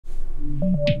Hey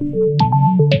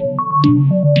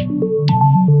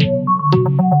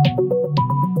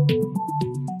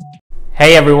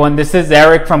everyone, this is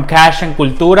Eric from Cash and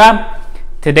Cultura.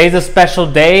 Today's a special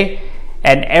day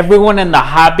and everyone in the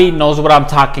hobby knows what I'm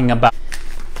talking about.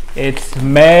 It's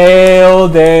mail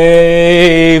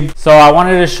day. So I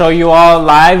wanted to show you all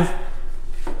live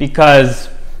because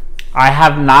I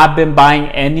have not been buying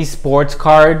any sports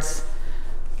cards.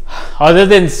 Other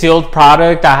than sealed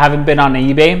product, I haven't been on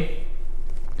eBay.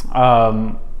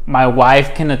 My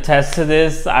wife can attest to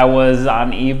this. I was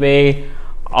on eBay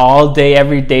all day,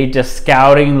 every day, just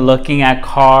scouting, looking at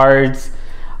cards.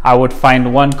 I would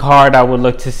find one card, I would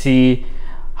look to see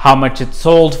how much it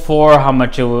sold for, how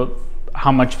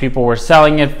much people were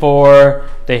selling it for,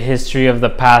 the history of the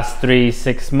past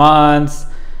 3-6 months.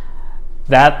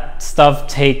 That stuff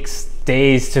takes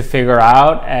days to figure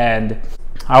out, and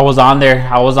I was on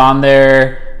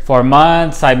there for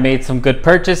months. I made some good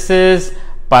purchases,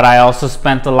 but I also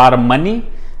spent a lot of money.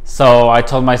 So I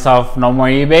told myself no more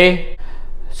eBay.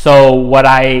 So what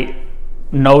I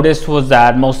noticed was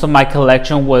that most of my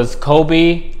collection was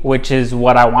Kobe, which is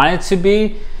what I want it to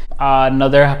be.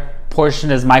 Another portion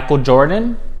is Michael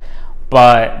Jordan,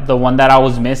 but the one that I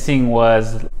was missing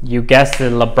was, you guessed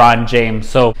it, LeBron James.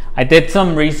 So I did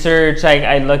some research.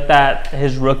 I looked at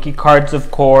his rookie cards,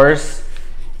 of course,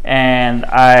 and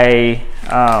I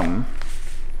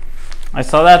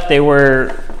saw that they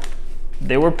were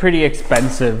pretty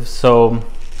expensive. So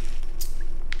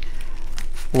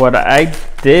what I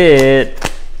did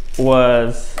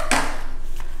was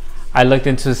I looked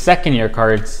into second year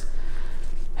cards,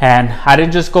 and I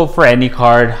didn't just go for any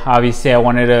card. Obviously I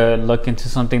wanted to look into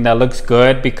something that looks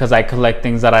good because I collect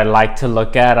things that I like to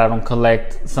look at. I don't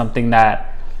collect something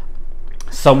that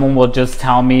someone will just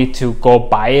tell me to go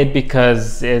buy it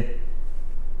because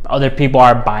other people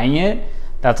are buying it.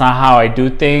 That's not how I do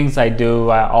things.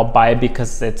 I'll buy it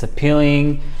because it's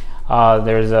appealing.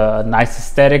 There's a nice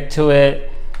aesthetic to it.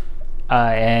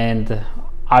 And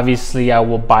obviously I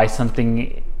will buy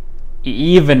something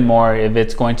even more if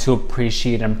it's going to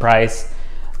appreciate in price.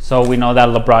 So we know that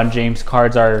LeBron James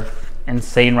cards are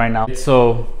insane right now.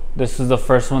 So this is the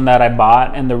first one that I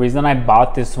bought, and the reason I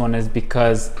bought this one is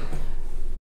because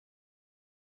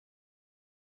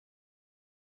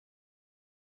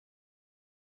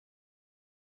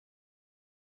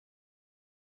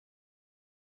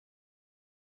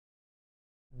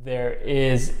there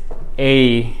is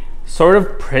a sort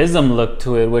of prism look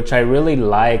to it, which I really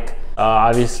like.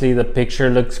 Obviously the picture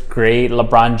looks great.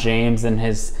 LeBron James in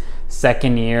his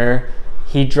second year,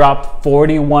 he dropped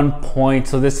 41 points.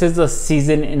 So this is a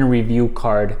season in review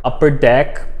card. Upper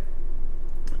Deck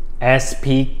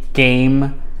SP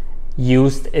Game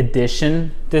Used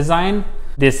Edition design.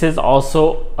 This is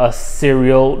also a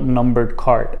serial numbered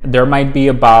card. There might be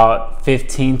about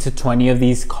 15 to 20 of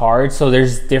these cards. So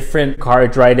there's different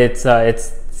cards, right? It's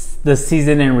the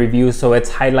season in review, so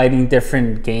it's highlighting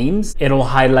different games. It'll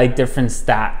highlight different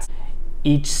stats.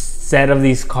 Each set of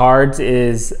these cards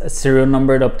is serial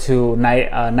numbered up to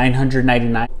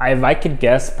 999. If I could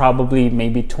guess, probably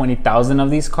maybe 20,000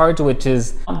 of these cards,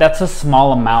 that's a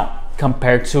small amount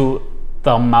compared to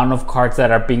the amount of cards that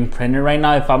are being printed right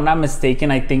now. If I'm not mistaken,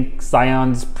 I think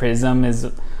Zion's Prism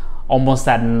is almost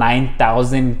at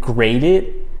 9,000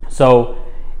 graded. So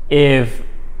if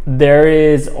there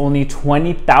is only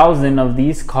 20,000 of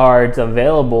these cards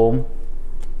available,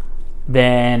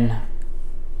 then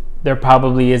there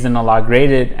probably isn't a lot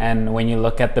graded. And when you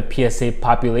look at the PSA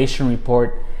population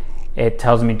report, it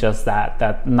tells me just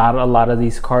that not a lot of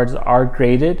these cards are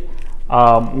graded.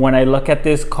 When I look at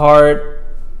this card,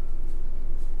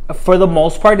 for the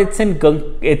most part, it's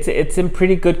in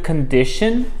pretty good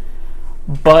condition,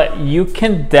 but you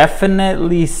can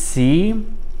definitely see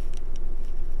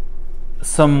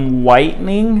some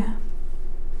whitening.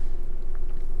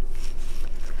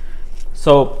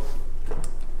 So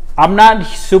I'm not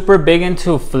super big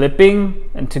into flipping,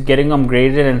 into getting them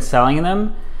graded and selling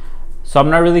them, so I'm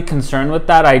not really concerned with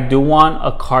that. I do want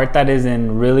a card that is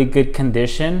in really good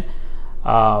condition,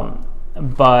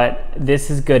 but this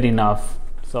is good enough.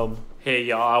 So hey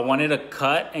y'all, I wanted to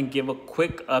cut and give a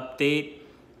quick update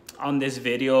on this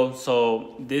video.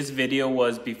 So this video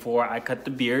was before I cut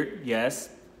the beard, yes,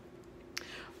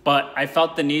 but I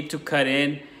felt the need to cut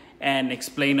in and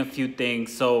explain a few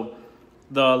things. So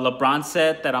the LeBron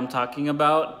set that I'm talking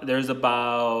about, there's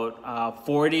about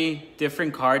 40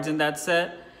 different cards in that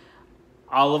set,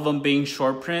 all of them being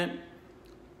short print,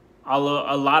 a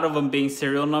lot of them being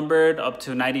serial numbered up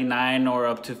to 99 or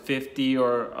up to 50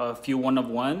 or a few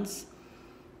one-of-ones.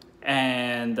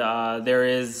 And there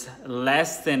is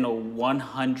less than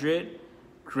 100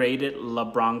 graded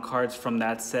LeBron cards from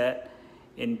that set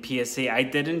in PSA. I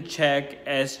didn't check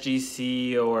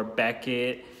SGC or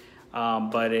Beckett,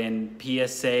 but in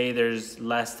PSA there's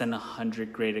less than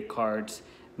 100 graded cards,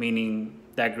 meaning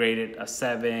that graded a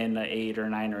 7, a 8, or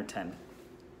 9, or 10.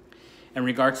 In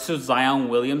regards to Zion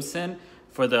Williamson,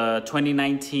 for the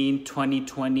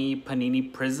 2019-2020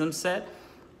 Panini Prism set,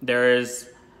 there's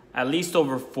at least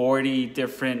over 40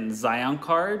 different Zion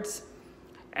cards,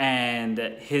 and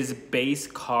his base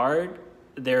card,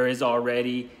 there is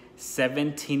already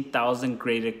 17,000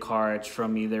 graded cards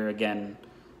from either, again,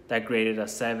 that graded a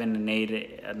 7, an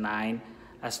 8, a 9.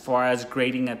 As far as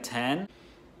grading a 10,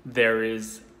 there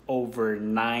is over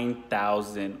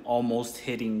 9,000, almost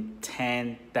hitting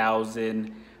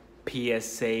 10,000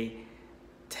 PSA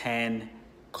 10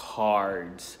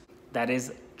 cards. That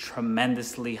is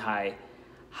tremendously high.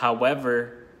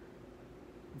 However,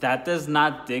 that does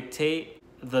not dictate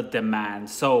the demand.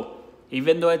 So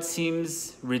even though it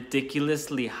seems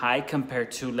ridiculously high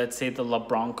compared to, let's say, the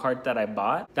LeBron card that I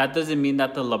bought, that doesn't mean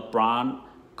that the LeBron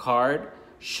card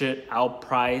should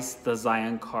outprice the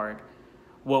Zion card.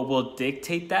 What will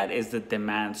dictate that is the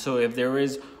demand. So if there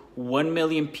is 1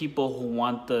 million people who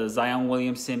want the Zion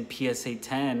Williamson PSA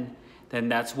 10, then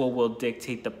that's what will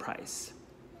dictate the price.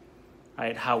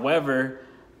 Right? However,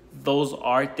 those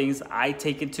are things I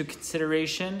take into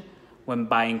consideration when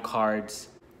buying cards.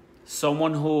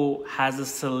 Someone who has a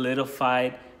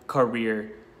solidified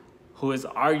career, who is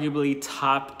arguably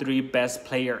top 3 best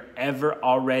player ever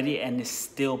already and is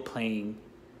still playing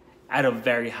at a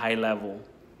very high level.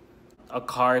 A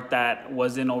card that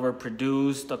wasn't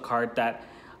overproduced, a card that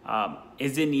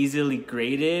isn't easily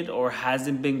graded or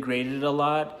hasn't been graded a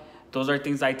lot. Those are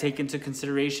things I take into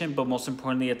consideration, but most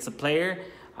importantly, it's a player.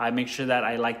 I make sure that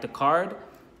I like the card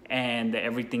and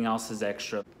everything else is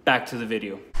extra. Back to the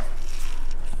video.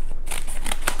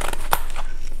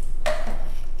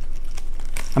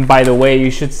 And by the way,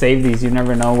 you should save these. You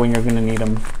never know when you're gonna need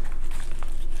them.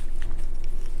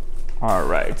 All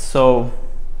right, so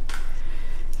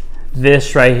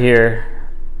this right here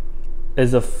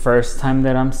is the first time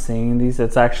that I'm seeing these.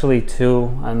 It's actually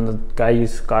 2, and the guy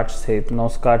used Scotch tape. No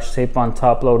Scotch tape on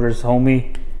top loaders,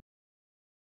 homie.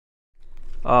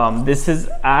 This is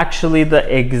actually the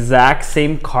exact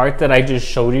same card that I just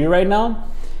showed you right now.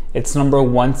 It's number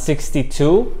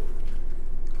 162.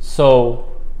 So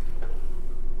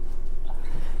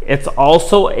it's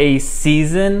also a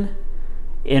season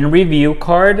in review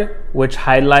card, which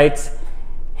highlights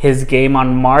his game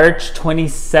on March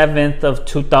 27th of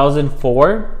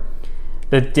 2004.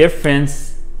 The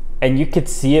difference, and you could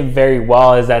see it very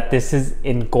well, is that this is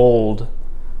in gold,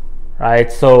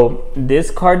 right? So this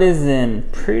card is in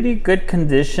pretty good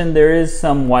condition. There is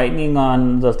some whitening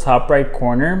on the top right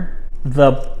corner.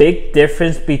 The big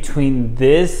difference between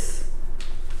this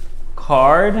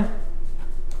card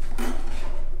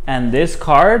and this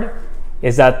card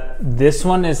is that this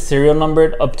one is serial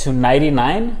numbered up to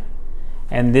 99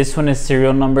 and this one is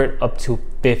serial numbered up to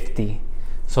 50.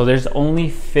 So there's only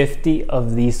 50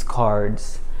 of these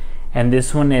cards, and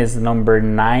this one is number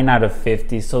 9 out of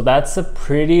 50. So that's a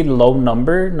pretty low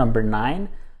number, number 9.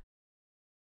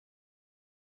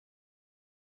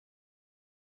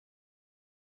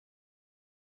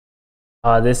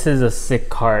 This is a sick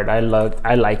card. I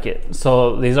like it.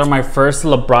 So these are my first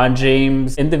LeBron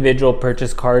James individual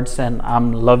purchase cards, and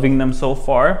I'm loving them so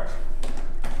far.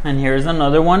 And here's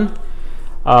another one.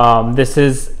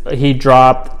 He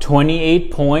dropped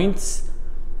 28 points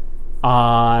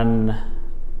on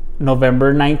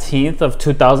November 19th of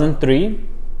 2003.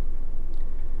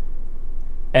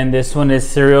 And this one is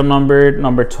serial numbered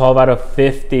number 12 out of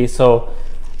 50. So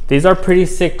these are pretty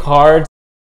sick cards.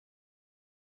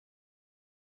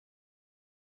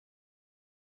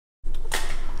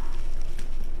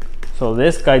 So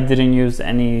this guy didn't use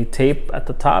any tape at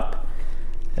the top.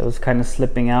 It was kind of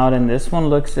slipping out, and this one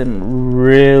looks in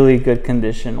really good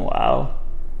condition. Wow.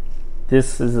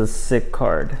 This is a sick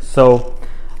card. So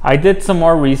I did some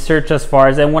more research as far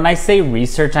as, and when I say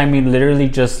research, I mean literally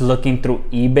just looking through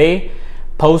eBay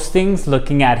postings,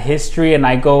 looking at history, and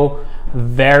I go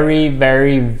very,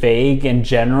 very vague in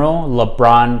general.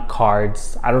 LeBron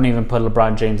cards. I don't even put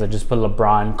LeBron James, I just put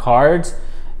LeBron cards.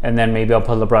 And then maybe I'll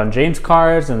put LeBron James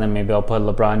cards, and then maybe I'll put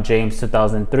LeBron James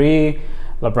 2003,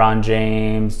 LeBron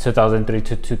James 2003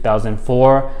 to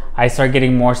 2004. I start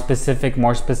getting more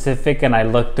specific, and I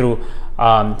look through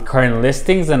current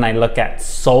listings, and I look at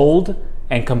sold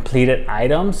and completed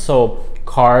items. So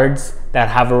cards that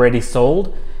have already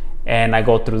sold, and I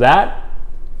go through that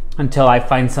until I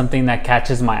find something that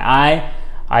catches my eye.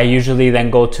 I usually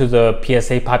then go to the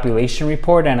PSA population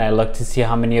report, and I look to see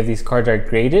how many of these cards are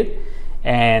graded.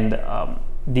 And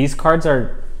these cards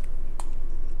are,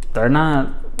 there's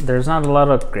not a lot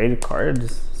of graded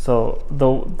cards. So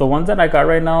the ones that I got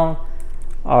right now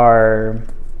are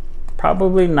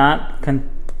probably not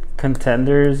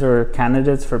contenders or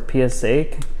candidates for PSA,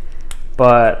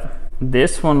 but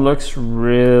this one looks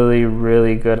really,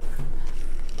 really good.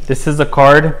 This is a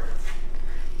card.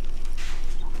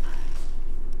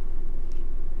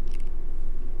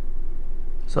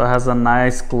 So it has a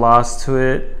nice gloss to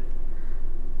it.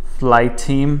 Flight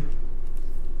Team.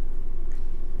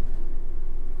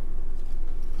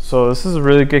 So this is a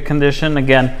really good condition.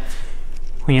 Again,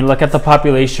 when you look at the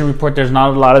population report, there's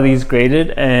not a lot of these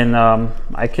graded, and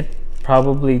I could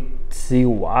probably see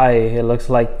why. It looks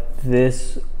like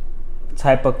this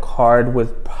type of card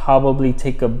would probably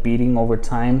take a beating over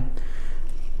time.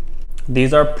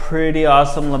 These are pretty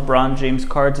awesome LeBron James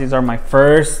cards. These are my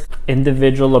first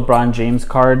individual LeBron James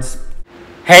cards.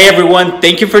 Hey everyone,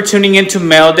 thank you for tuning in to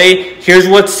Mail Day. Here's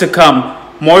what's to come.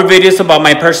 More videos about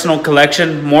my personal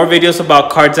collection, more videos about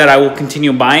cards that I will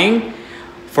continue buying.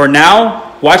 For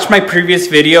now, watch my previous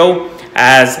video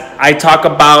as I talk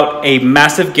about a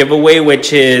massive giveaway,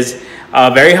 which is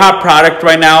a very hot product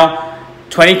right now,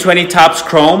 2020 Topps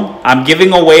Chrome. I'm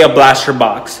giving away a blaster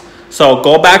box. So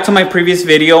go back to my previous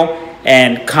video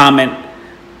and comment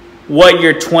what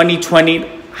your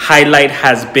 2020 highlight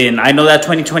has been. I know that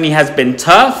 2020 has been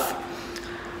tough.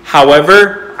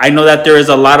 However, I know that there is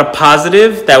a lot of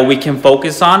positive that we can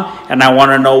focus on, and I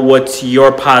want to know what's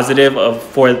your positive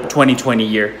for the 2020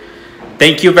 year.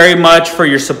 Thank you very much for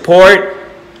your support.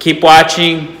 Keep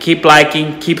watching, keep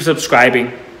liking, keep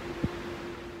subscribing.